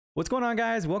What's going on,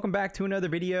 guys? Welcome back to another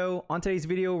video. On today's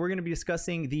video, we're going to be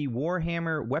discussing the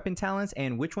Warhammer weapon talents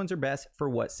and which ones are best for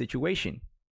what situation.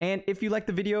 And if you like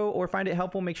the video or find it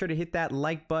helpful, make sure to hit that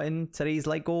like button. Today's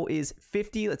like goal is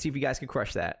 50. Let's see if you guys can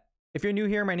crush that. If you're new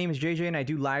here, my name is JJ and I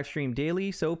do live stream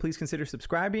daily, so please consider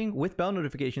subscribing with bell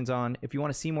notifications on if you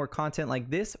want to see more content like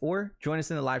this or join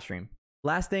us in the live stream.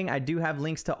 Last thing, I do have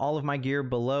links to all of my gear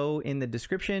below in the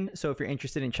description, so if you're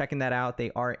interested in checking that out,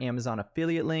 they are Amazon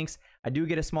affiliate links. I do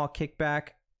get a small kickback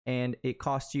and it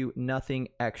costs you nothing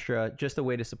extra, just a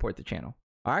way to support the channel.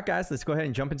 All right, guys, let's go ahead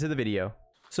and jump into the video.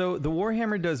 So the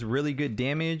Warhammer does really good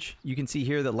damage. You can see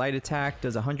here that light attack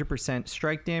does 100%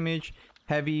 strike damage,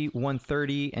 heavy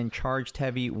 130, and charged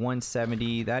heavy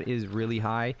 170. That is really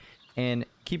high. And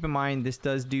keep in mind, this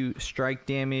does do strike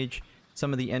damage.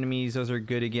 Some of the enemies those are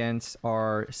good against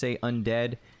are, say,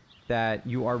 undead, that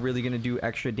you are really going to do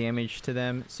extra damage to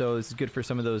them. So this is good for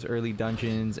some of those early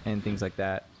dungeons and things like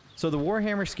that. So the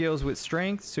Warhammer scales with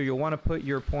strength, so you'll want to put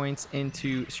your points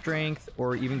into strength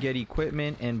or even get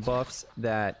equipment and buffs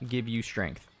that give you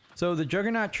strength. So the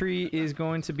Juggernaut tree is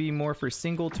going to be more for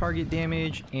single target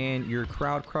damage, and your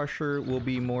Crowd Crusher will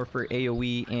be more for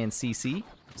AoE and CC.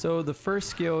 So the first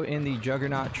skill in the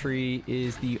Juggernaut tree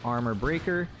is the Armor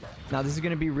Breaker. Now this is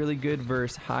going to be really good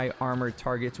versus high armor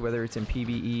targets, whether it's in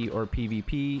PVE or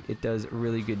PvP. It does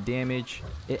really good damage.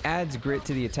 It adds grit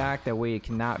to the attack, that way it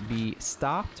cannot be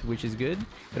stopped, which is good.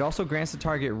 It also grants the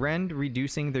target rend,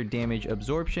 reducing their damage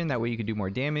absorption, that way you can do more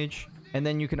damage. And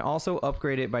then you can also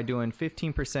upgrade it by doing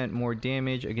 15% more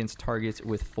damage against targets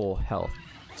with full health.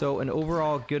 So an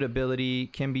overall good ability,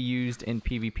 can be used in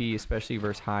PvP, especially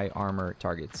versus high armor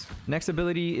targets. Next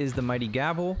ability is the Mighty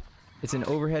Gavel. It's an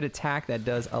overhead attack that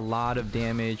does a lot of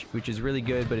damage, which is really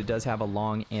good, but it does have a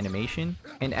long animation.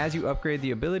 And as you upgrade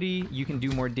the ability, you can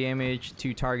do more damage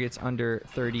to targets under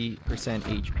 30%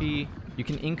 HP. You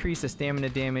can increase the stamina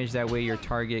damage, that way your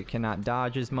target cannot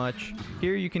dodge as much.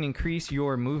 Here you can increase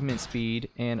your movement speed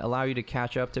and allow you to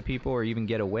catch up to people or even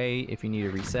get away if you need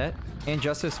a reset. And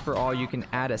Justice for All, you can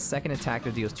add a second attack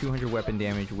that deals 200 weapon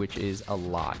damage, which is a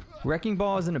lot. Wrecking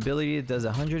Ball is an ability that does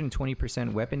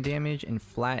 120% weapon damage and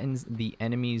flattens the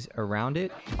enemies around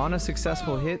it. On a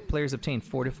successful hit, players obtain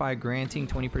Fortify, granting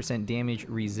 20% damage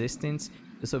resistance.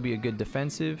 This will be a good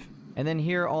defensive. And then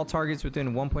here, all targets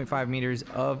within 1.5 meters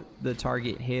of the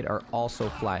target hit are also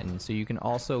flattened, so you can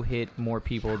also hit more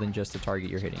people than just the target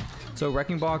you're hitting. So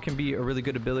Wrecking Ball can be a really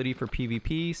good ability for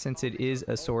PvP, since it is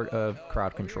a sort of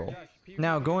crowd control.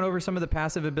 Now, going over some of the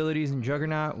passive abilities in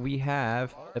Juggernaut, we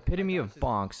have Epitome of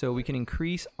Bonk. So we can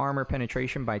increase armor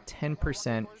penetration by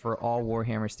 10% for all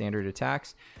Warhammer standard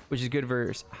attacks, which is good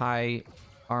versus high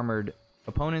armored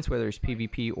opponents, whether it's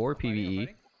PvP or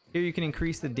PvE. Here you can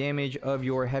increase the damage of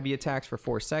your heavy attacks for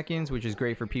 4 seconds, which is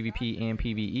great for PvP and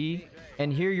PvE.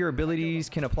 And here your abilities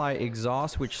can apply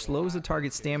Exhaust, which slows the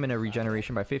target's stamina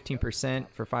regeneration by 15%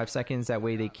 for 5 seconds. That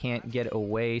way they can't get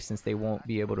away, since they won't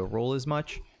be able to roll as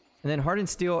much. And then Hardened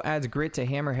Steel adds grit to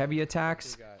hammer heavy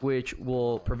attacks, which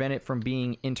will prevent it from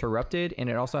being interrupted. And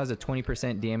it also has a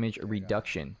 20% damage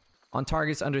reduction. On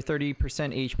targets under 30%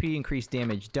 HP, increase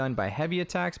damage done by heavy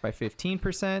attacks by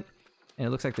 15%. And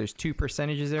it looks like there's 2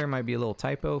 percentages there. Might be a little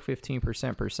typo,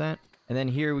 15%. And then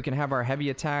here we can have our heavy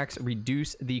attacks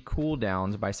reduce the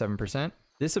cooldowns by 7%.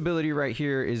 This ability right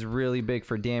here is really big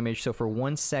for damage. So for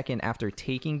 1 second after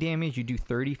taking damage, you do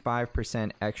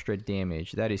 35% extra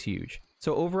damage. That is huge.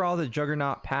 So overall, the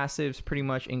Juggernaut passives pretty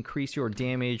much increase your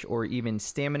damage or even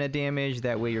stamina damage.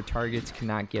 That way your targets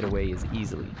cannot get away as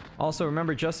easily. Also,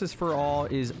 remember, Justice for All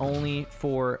is only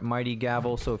for Mighty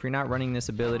Gavel. So if you're not running this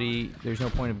ability, there's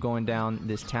no point of going down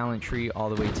this talent tree all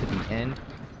the way to the end.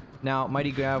 Now,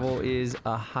 Mighty Gavel is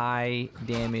a high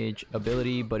damage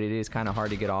ability, but it is kind of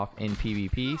hard to get off in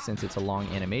PvP since it's a long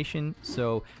animation.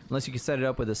 So unless you can set it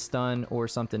up with a stun or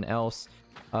something else,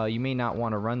 you may not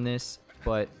want to run this,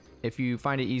 but if you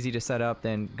find it easy to set up,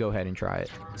 then go ahead and try it.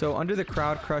 So under the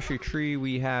Crowd Crusher tree,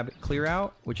 we have Clear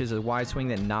Out, which is a wide swing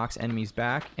that knocks enemies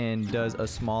back and does a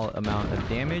small amount of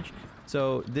damage.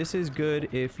 So this is good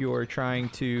if you're trying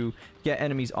to get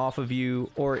enemies off of you,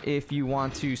 or if you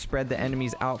want to spread the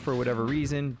enemies out for whatever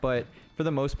reason. But for the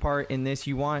most part in this,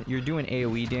 you're doing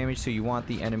AoE damage, so you want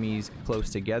the enemies close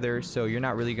together. So you're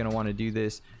not really going to want to do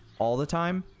this all the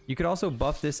time. You could also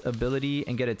buff this ability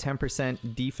and get a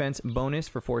 10% defense bonus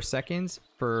for 4 seconds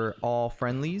for all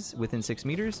friendlies within 6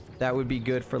 meters. That would be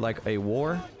good for like a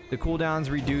war. The cooldowns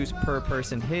reduce per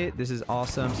person hit. This is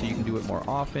awesome, so you can do it more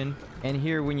often. And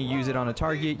here, when you use it on a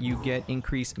target, you get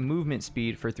increased movement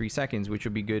speed for 3 seconds, which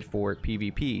would be good for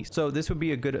PvP. So this would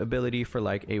be a good ability for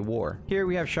like a war. Here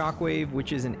we have Shockwave,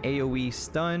 which is an AoE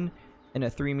stun. in a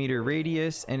 3-meter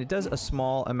radius, and it does a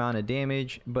small amount of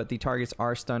damage, but the targets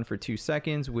are stunned for 2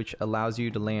 seconds, which allows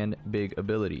you to land big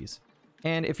abilities.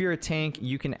 And if you're a tank,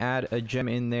 you can add a gem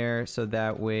in there so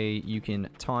that way you can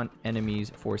taunt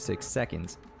enemies for 6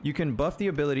 seconds. You can buff the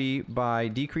ability by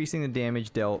decreasing the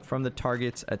damage dealt from the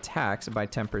target's attacks by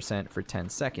 10% for 10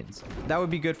 seconds. That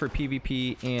would be good for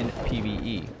PvP and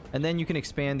PvE. And then you can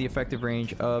expand the effective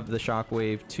range of the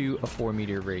Shockwave to a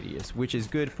 4-meter radius, which is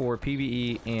good for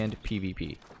PvE and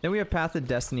PvP. Then we have Path of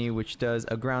Destiny, which does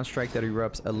a ground strike that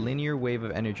erupts a linear wave of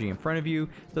energy in front of you.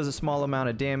 Does a small amount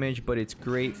of damage, but it's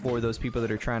great for those people that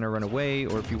are trying to run away,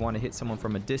 or if you want to hit someone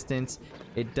from a distance.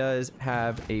 It does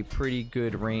have a pretty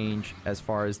good range as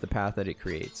far as the path that it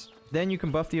creates. Then you can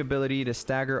buff the ability to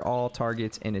stagger all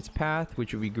targets in its path,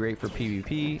 which would be great for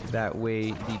PvP. That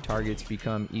way the targets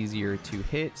become easier to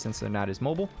hit since they're not as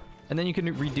mobile. And then you can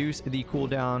reduce the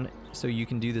cooldown so you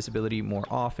can do this ability more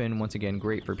often. Once again,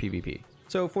 great for PvP.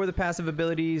 So for the passive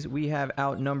abilities, we have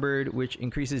Outnumbered, which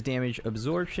increases damage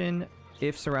absorption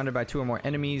if surrounded by 2 or more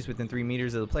enemies within 3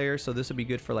 meters of the player. So this would be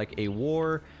good for like a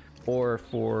war or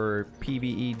for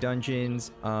PvE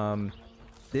dungeons.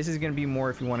 This is going to be more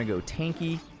if you want to go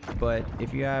tanky, but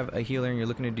if you have a healer and you're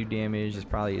looking to do damage, this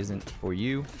probably isn't for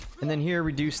you. And then here,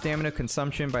 reduce stamina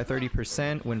consumption by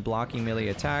 30% when blocking melee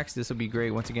attacks. This will be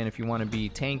great once again if you want to be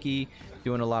tanky,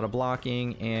 doing a lot of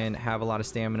blocking and have a lot of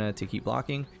stamina to keep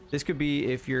blocking. This could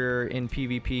be if you're in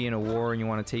PvP in a war and you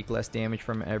want to take less damage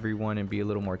from everyone and be a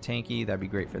little more tanky. That'd be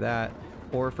great for that.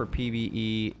 Or for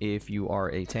PvE if you are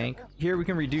a tank. Here we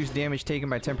can reduce damage taken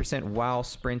by 10% while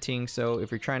sprinting. So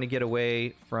if you're trying to get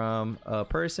away from a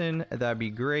person, that'd be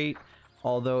great.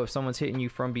 Although if someone's hitting you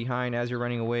from behind as you're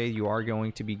running away, you are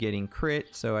going to be getting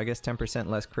crit. So I guess 10%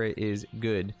 less crit is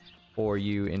good for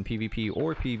you in PvP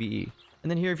or PvE. And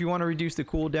then here, if you want to reduce the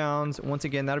cooldowns, once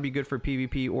again, that'll be good for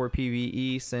PvP or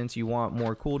PvE since you want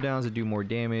more cooldowns to do more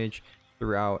damage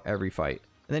throughout every fight.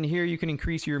 And then here you can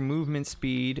increase your movement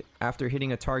speed after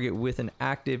hitting a target with an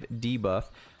active debuff.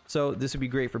 So this would be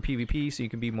great for PvP so you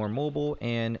can be more mobile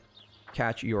and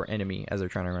catch your enemy as they're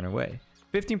trying to run away.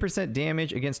 15%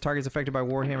 damage against targets affected by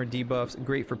warhammer debuffs,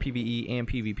 great for PvE and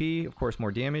PvP, of course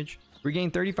more damage.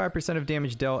 Regain 35% of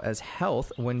damage dealt as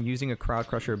health when using a crowd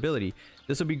crusher ability.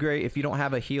 This will be great if you don't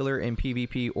have a healer in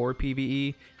PvP or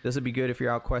PvE. This will be good if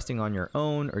you're out questing on your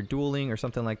own or dueling or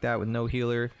something like that with no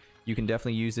healer. You can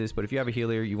definitely use this, but if you have a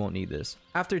healer, you won't need this.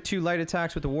 After 2 light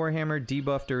attacks with the warhammer,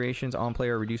 debuff durations on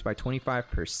player are reduced by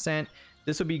 25%.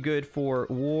 This will be good for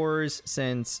wars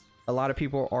since a lot of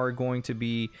people are going to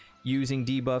be using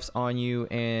debuffs on you,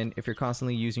 and if you're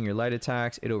constantly using your light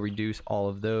attacks, it'll reduce all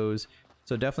of those.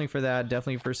 So definitely for that,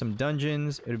 definitely for some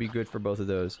dungeons, it'll be good for both of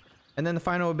those. And then the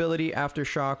final ability,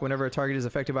 Aftershock, whenever a target is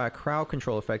affected by a crowd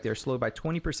control effect, they're slowed by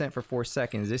 20% for 4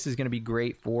 seconds. This is going to be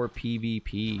great for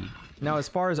PvP. Now, as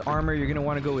far as armor, you're going to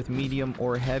want to go with medium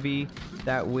or heavy.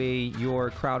 That way, your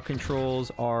crowd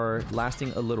controls are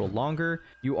lasting a little longer.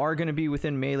 You are going to be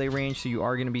within melee range, so you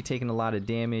are going to be taking a lot of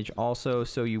damage also.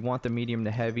 So you want the medium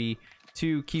to heavy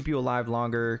to keep you alive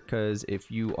longer, because if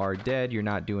you are dead, you're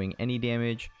not doing any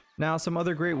damage. Now, some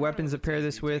other great weapons to pair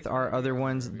this with are other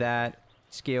ones that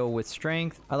scale with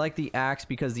strength. I like the axe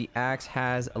because the axe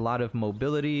has a lot of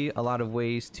mobility, a lot of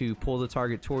ways to pull the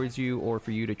target towards you or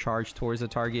for you to charge towards the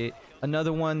target.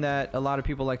 Another one that a lot of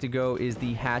people like to go is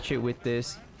the hatchet with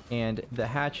this, and the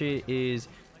hatchet is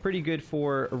pretty good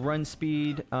for run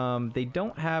speed. They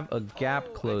don't have a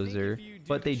gap closer,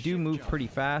 but they do move pretty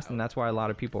fast, and that's why a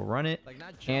lot of people run it.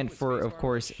 And for, of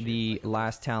course, the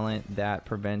last talent that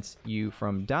prevents you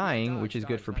from dying, which is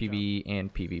good for PvE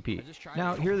and PvP.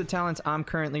 Now, here are the talents I'm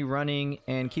currently running,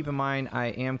 and keep in mind I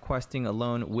am questing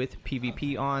alone with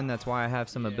PvP on. That's why I have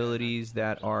some abilities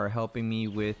that are helping me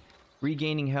with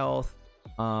regaining health,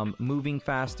 moving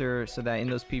faster, so that in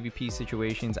those PvP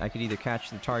situations I could either catch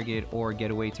the target or get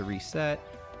away to reset,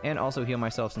 and also heal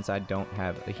myself since I don't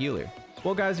have a healer.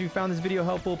 Well guys, if you found this video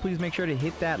helpful, please make sure to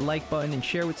hit that like button and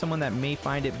share with someone that may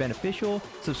find it beneficial.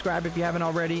 Subscribe if you haven't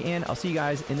already, and I'll see you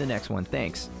guys in the next one.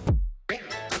 Thanks.